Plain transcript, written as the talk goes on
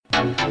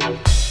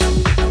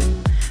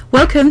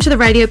Welcome to the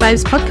Radio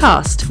Babes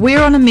podcast.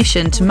 We're on a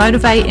mission to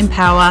motivate,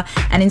 empower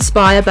and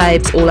inspire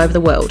babes all over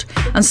the world.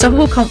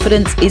 Unstoppable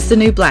confidence is the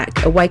new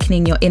black,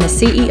 awakening your inner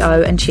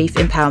CEO and Chief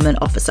Empowerment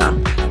Officer.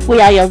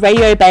 We are your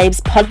Radio Babes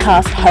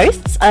podcast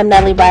hosts. I'm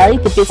Natalie Riley,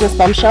 the business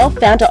bombshell,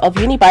 founder of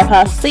Uni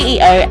Bypass,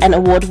 CEO and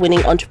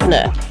award-winning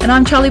entrepreneur. And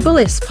I'm Charlie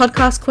Bullis,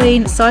 podcast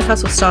queen, side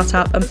hustle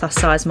startup and plus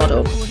size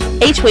model.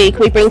 Each week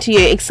we bring to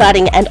you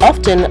exciting and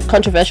often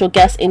controversial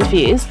guest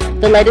interviews,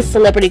 the latest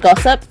celebrity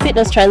gossip,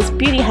 fitness trends,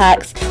 beauty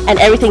hacks, and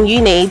everything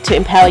you need to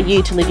empower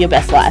you to live your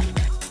best life.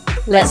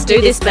 Let's do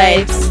this,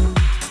 babes.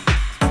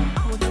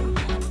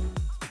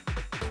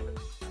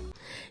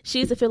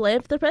 She's a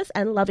philanthropist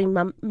and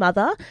loving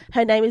mother.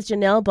 Her name is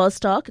Janelle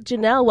Bostock.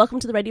 Janelle, welcome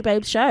to the Radio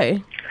Babes show.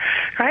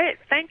 Great,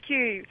 thank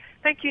you.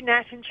 Thank you,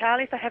 Nat and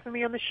Charlie, for having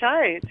me on the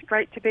show. It's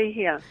great to be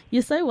here.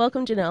 You're so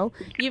welcome, Janelle.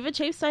 You've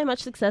achieved so much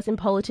success in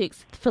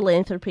politics,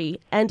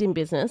 philanthropy and in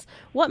business.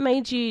 What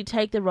made you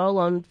take the role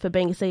on for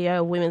being a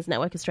CEO of Women's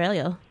Network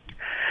Australia?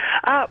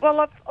 Well,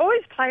 I've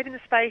always played in the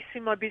space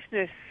in my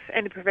business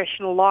and in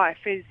professional life.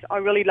 I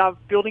really love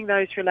building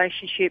those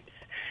relationships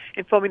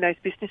and forming those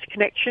business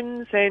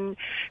connections, and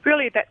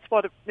really that's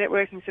what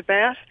networking's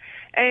about.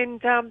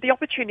 And the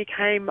opportunity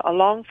came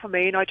along for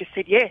me and I just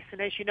said yes.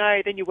 And as you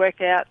know, then you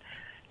work out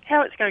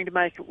how it's going to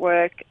make it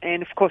work,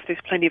 and of course there's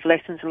plenty of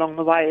lessons along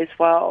the way as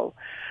well.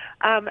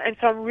 And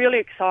so I'm really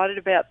excited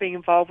about being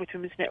involved with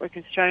Women's Network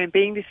Australia and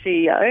being the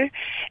CEO.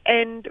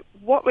 And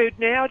what we're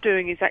now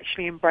doing is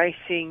actually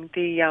embracing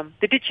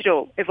the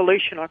digital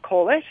evolution, I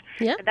call it.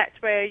 Yeah. And that's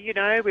where, you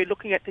know, we're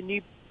looking at the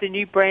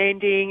new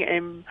branding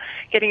and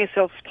getting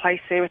ourselves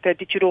placed there with our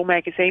digital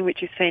magazine,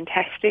 which is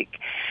fantastic.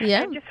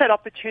 Yeah. And just that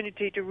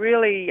opportunity to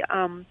really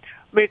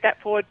move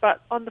that forward.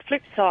 But on the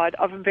flip side,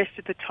 I've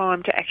invested the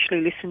time to actually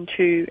listen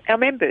to our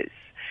members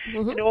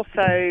and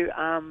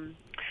also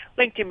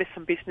linked in with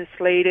some business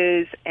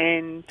leaders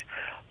and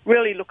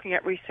really looking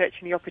at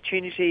researching the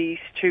opportunities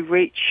to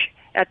reach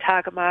our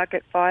target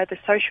market via the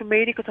social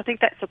media, because I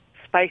think that's a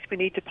space we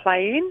need to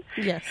play in.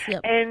 Yes,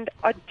 yep. And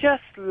I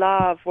just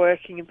love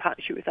working in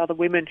partnership with other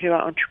women who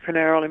are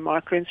entrepreneurial and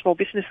micro and small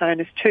business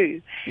owners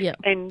too. Yeah.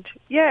 And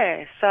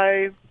yeah,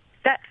 so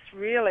that's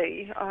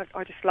really,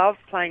 I just love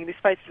playing in this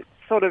space. It's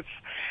sort of,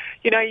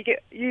 you know,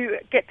 you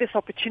get this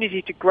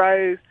opportunity to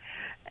grow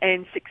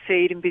and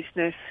succeed in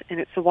business, and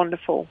it's a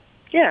wonderful.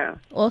 Yeah.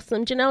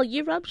 Awesome. Janelle,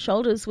 you rub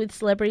shoulders with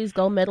celebrities,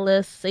 gold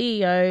medalists,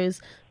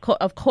 CEOs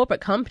of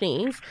corporate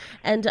companies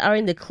and are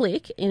in the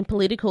clique in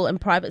political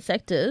and private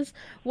sectors.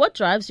 What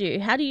drives you?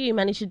 How do you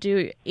manage to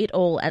do it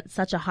all at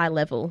such a high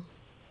level?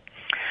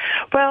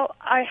 Well,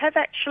 I have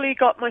actually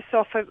got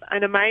myself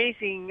an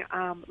amazing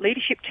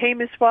leadership team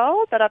as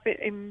well that I've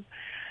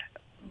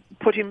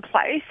put in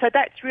place. So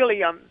that's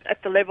really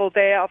at the level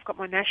there. I've got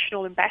my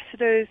national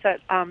ambassadors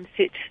that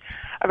sit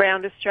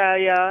around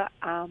Australia,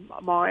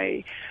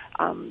 my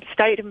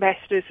state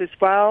ambassadors as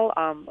well,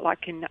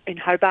 like in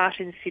Hobart,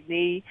 in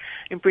Sydney,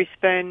 in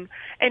Brisbane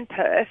and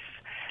Perth.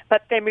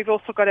 But then we've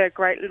also got a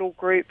great little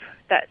group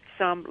that's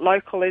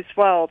local as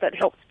well that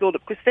helps build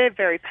it, because they're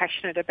very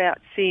passionate about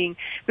seeing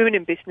women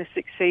in business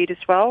succeed as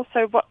well.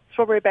 So what's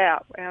what we're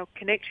about, our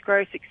connect,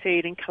 grow,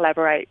 succeed and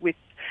collaborate with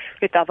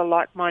other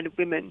like-minded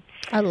women.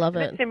 I love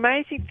it. And the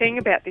amazing thing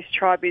about this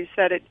tribe is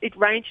that it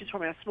ranges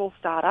from our small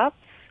startups,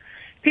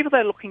 people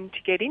that are looking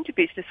to get into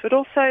business, but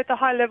also the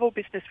high-level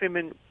business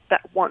women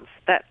that wants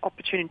that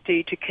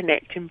opportunity to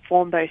connect and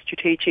form those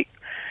strategic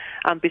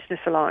business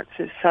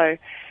alliances. So,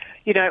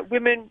 you know,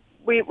 women,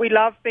 we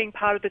love being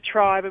part of the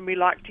tribe, and we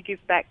like to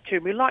give back to,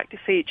 and we like to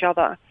see each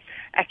other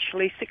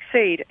actually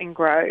succeed and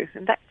grow.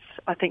 And that's,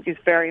 I think, is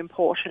very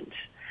important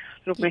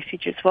little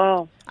message as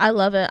well. I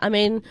love it. I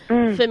mean,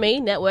 for me,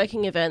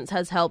 networking events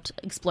has helped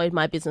explode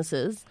my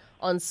businesses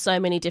on so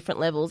many different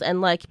levels.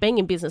 And like being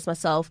in business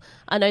myself,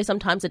 I know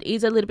sometimes it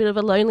is a little bit of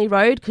a lonely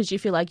road because you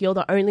feel like you're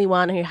the only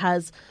one who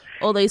has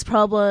all these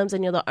problems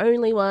and you're the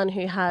only one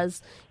who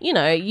has, you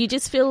know, you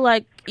just feel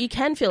like you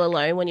can feel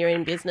alone when you're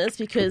in business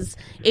because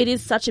it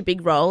is such a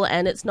big role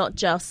and it's not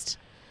just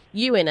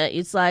you in it.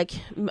 It's like,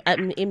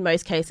 in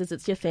most cases,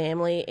 it's your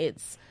family,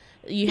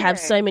 you have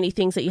so many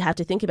things that you have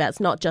to think about. It's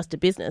not just a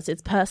business,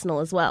 it's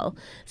personal as well.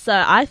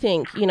 So I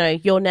think, you know,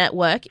 your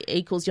network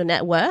equals your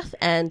net worth,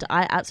 and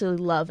I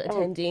absolutely love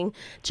attending.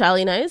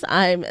 Charlie knows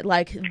I'm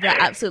like the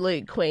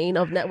absolute queen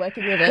of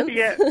networking events.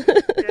 Yeah.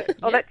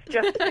 Oh, that's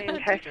just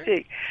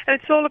fantastic. And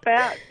it's all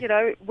about, you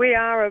know,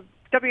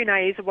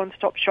 WNA is a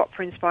one-stop shop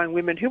for inspiring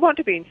women who want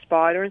to be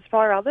inspired or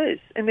inspire others,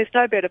 and there's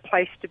no better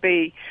place to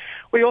be.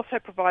 We also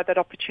provide that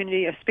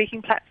opportunity, a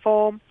speaking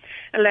platform,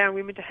 allowing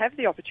women to have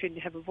the opportunity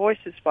to have a voice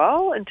as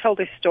well and tell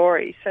their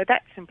stories. So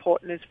that's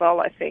important as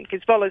well, I think,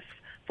 as well as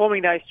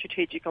forming those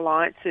strategic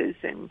alliances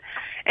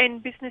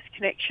and business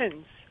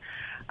connections.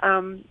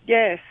 So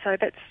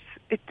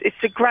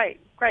it's a great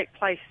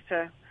place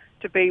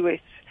to be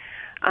with.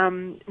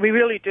 We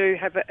really do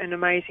have an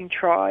amazing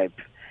tribe.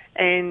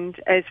 And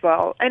as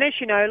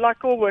you know,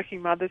 like all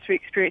working mothers, we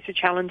experience the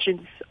challenges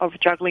of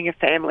juggling a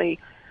family,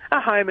 a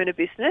home and a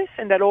business,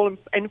 and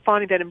and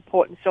finding that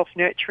important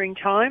self-nurturing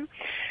time.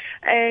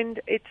 And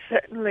it's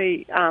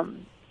certainly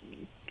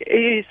it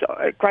is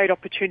a great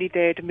opportunity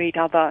there to meet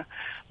other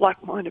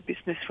like-minded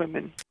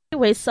businesswomen.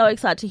 We're so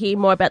excited to hear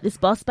more about this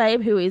boss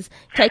babe who is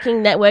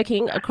taking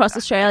networking across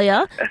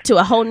Australia to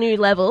a whole new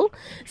level.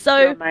 So,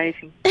 You're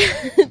amazing.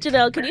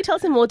 Janelle, can you tell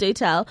us in more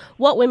detail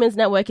what Women's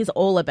Network is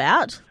all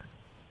about?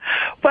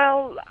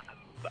 Well,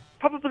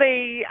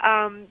 probably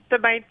the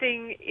main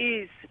thing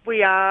is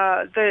we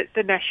are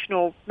the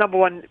national number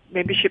one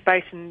membership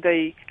base in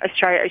the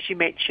Australia, as you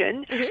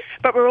mentioned. Mm-hmm.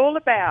 But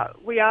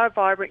we are a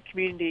vibrant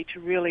community to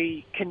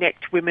really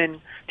connect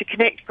women, to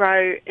connect,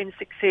 grow and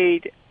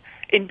succeed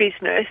in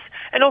business,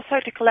 and also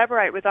to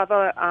collaborate with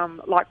other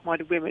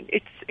like-minded women.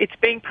 It's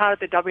being part of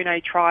the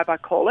WNA tribe, I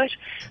call it,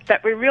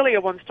 that we're really a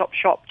one-stop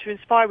shop to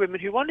inspire women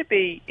who want to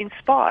be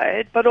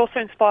inspired but also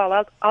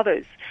inspire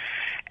others.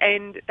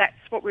 And that's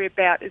what we're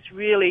about, is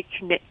really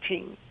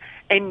connecting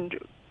and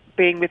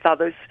being with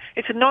others.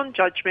 It's a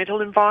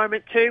non-judgmental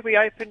environment too. We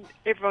open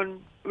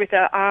everyone with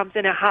our arms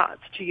and our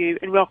hearts to you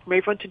and welcome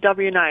everyone to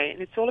WNA,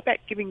 and it's all about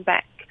giving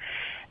back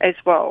as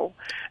well.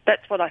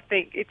 That's what I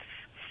think.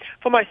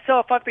 For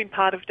myself, I've been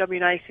part of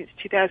WNA since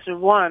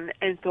 2001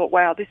 and thought,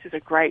 wow, this is a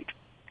great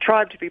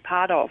tribe to be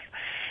part of.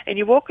 And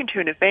you walk into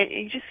an event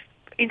and you just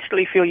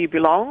instantly feel you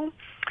belong.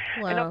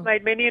 Wow. And I've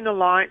made many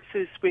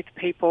alliances with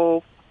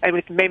people and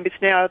with members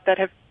now that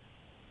have,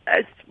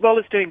 as well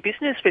as doing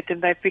business with them,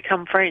 they've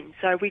become friends.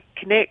 So we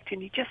connect,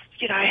 and you just,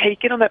 you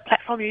get on that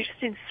platform, you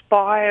just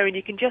inspire, and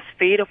you can just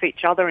feed off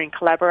each other and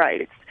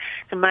collaborate. It's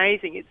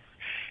amazing. It's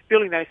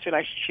building those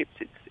relationships.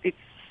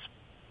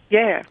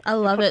 Yeah, I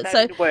love it.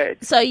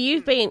 So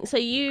you've been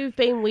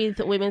with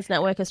Women's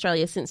Network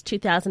Australia since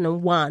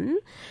 2001.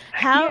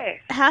 How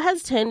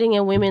has attending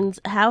a women's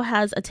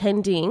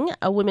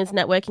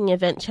networking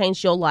event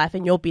changed your life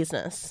and your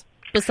business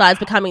besides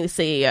becoming the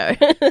CEO?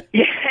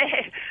 Yeah.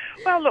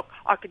 Well, look,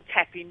 I can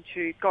tap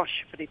into, for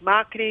the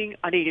marketing,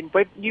 I need a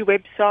new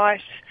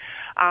website.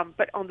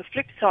 But on the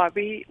flip side,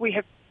 we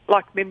have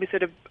like members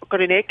that have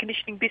got an air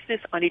conditioning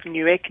business. I need a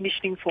new air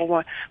conditioning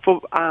for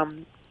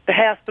the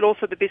house, but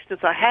also the business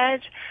I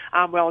had.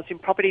 Where I was in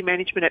property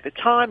management at the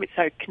time. It's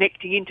so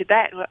connecting into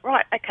that. And like,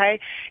 right, okay,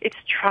 it's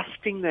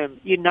trusting them.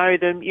 You know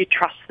them, you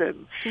trust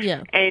them.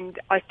 Yeah. And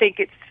I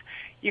think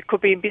you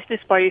could be in business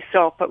by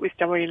yourself, but with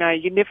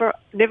WNA, you're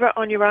never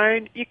on your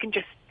own. You can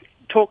just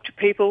talk to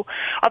people.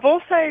 I've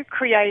also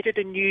created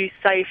a new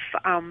safe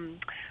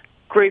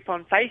group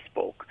on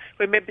Facebook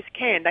where members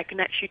can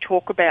actually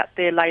talk about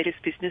their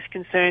latest business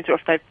concerns, or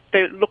if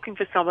they're looking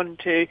for someone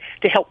to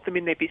help them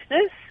in their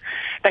business,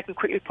 they can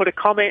quickly put a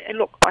comment. And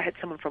look, I had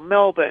someone from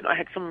Melbourne, I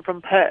had someone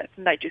from Perth,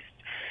 and they just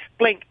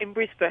blink. In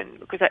Brisbane,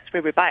 because that's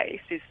where we're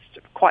based, is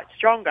quite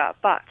stronger,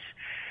 but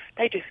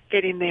they just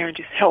get in there and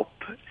just help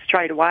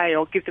straight away,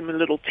 or give them a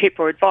little tip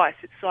or advice.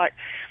 It's like,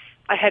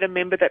 I had a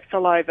member that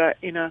fell over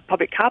in a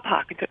public car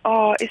park and said,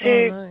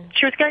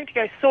 she was going to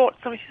go sort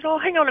something. She said,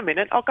 hang on a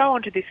minute, I'll go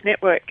onto this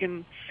network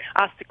and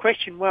ask the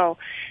question. Well,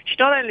 she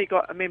not only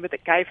got a member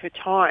that gave her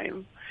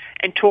time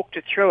and talked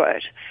her through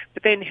it,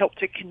 but then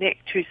helped her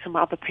connect to some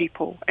other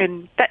people.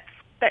 And that's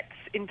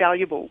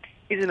invaluable,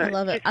 isn't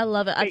it? I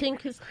love it. I think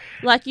because,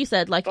 like you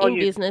said, in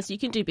business, you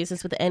can do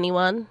business with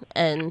anyone,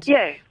 and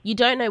you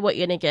don't know what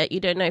you're going to get.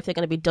 You don't know if they're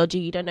going to be dodgy.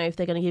 You don't know if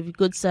they're going to give you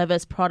good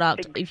service,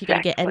 product, if you're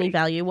going to get any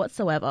value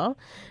whatsoever.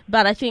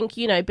 But I think,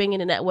 being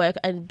in a network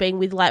and being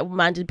with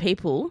like-minded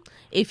people,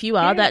 if you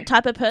are that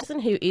type of person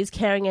who is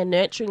caring and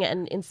nurturing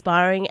and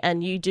inspiring,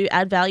 and you do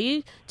add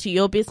value to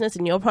your business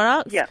and your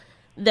products,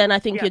 then I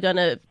think you're going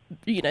to,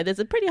 there's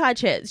a pretty high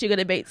chance you're going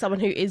to meet someone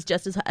who is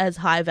just as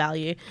high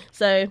value.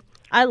 So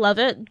I love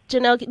it.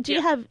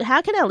 Janelle,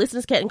 how can our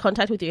listeners get in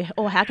contact with you,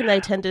 or how can they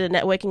attend a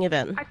networking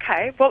event?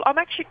 Okay, well, I'm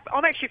actually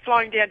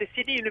flying down to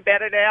Sydney in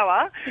about an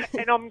hour,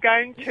 and I'm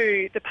going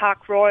to the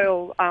Park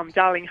Royal,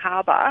 Darling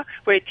Harbour,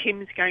 where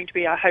Tim's going to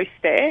be our host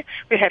there.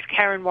 We have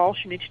Karen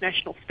Walsh, an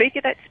international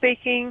speaker, that's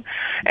speaking,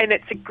 and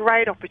it's a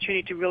great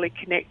opportunity to really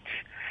connect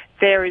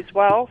there as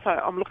well, so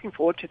I'm looking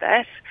forward to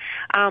that.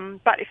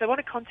 But if they want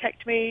to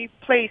contact me,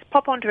 please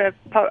pop onto our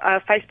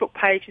Facebook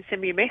page and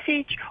send me a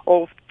message,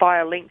 or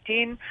via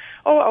LinkedIn,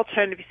 or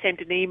alternatively send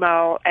an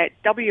email at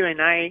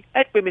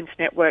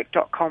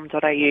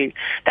wna@womensnetwork.com.au.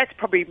 That's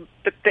probably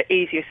the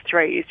easiest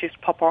three, is just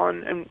pop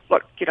on and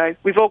look,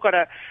 we've all got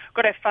our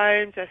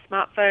phones, our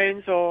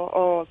smartphones,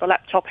 or the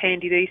laptop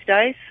handy these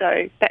days,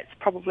 so that's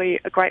probably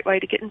a great way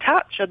to get in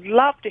touch. I'd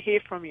love to hear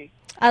from you.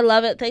 I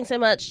love it. Thanks so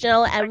much,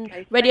 Janelle.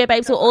 And Radio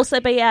Babes will also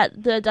be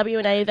at the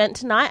WNA event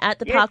tonight at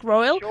the Park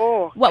Royal.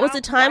 Sure. What was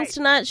the times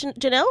tonight,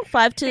 Janelle?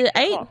 5 to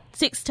 8?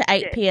 6 to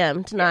 8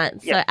 p.m.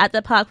 tonight. So at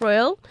the Park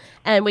Royal,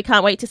 and we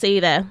can't wait to see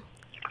you there.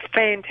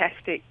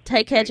 Fantastic.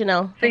 Take care,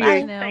 Janelle. See Bye.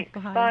 you. Thanks.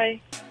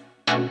 Bye.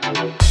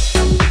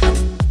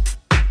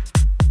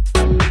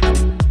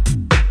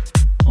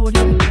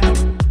 Audio.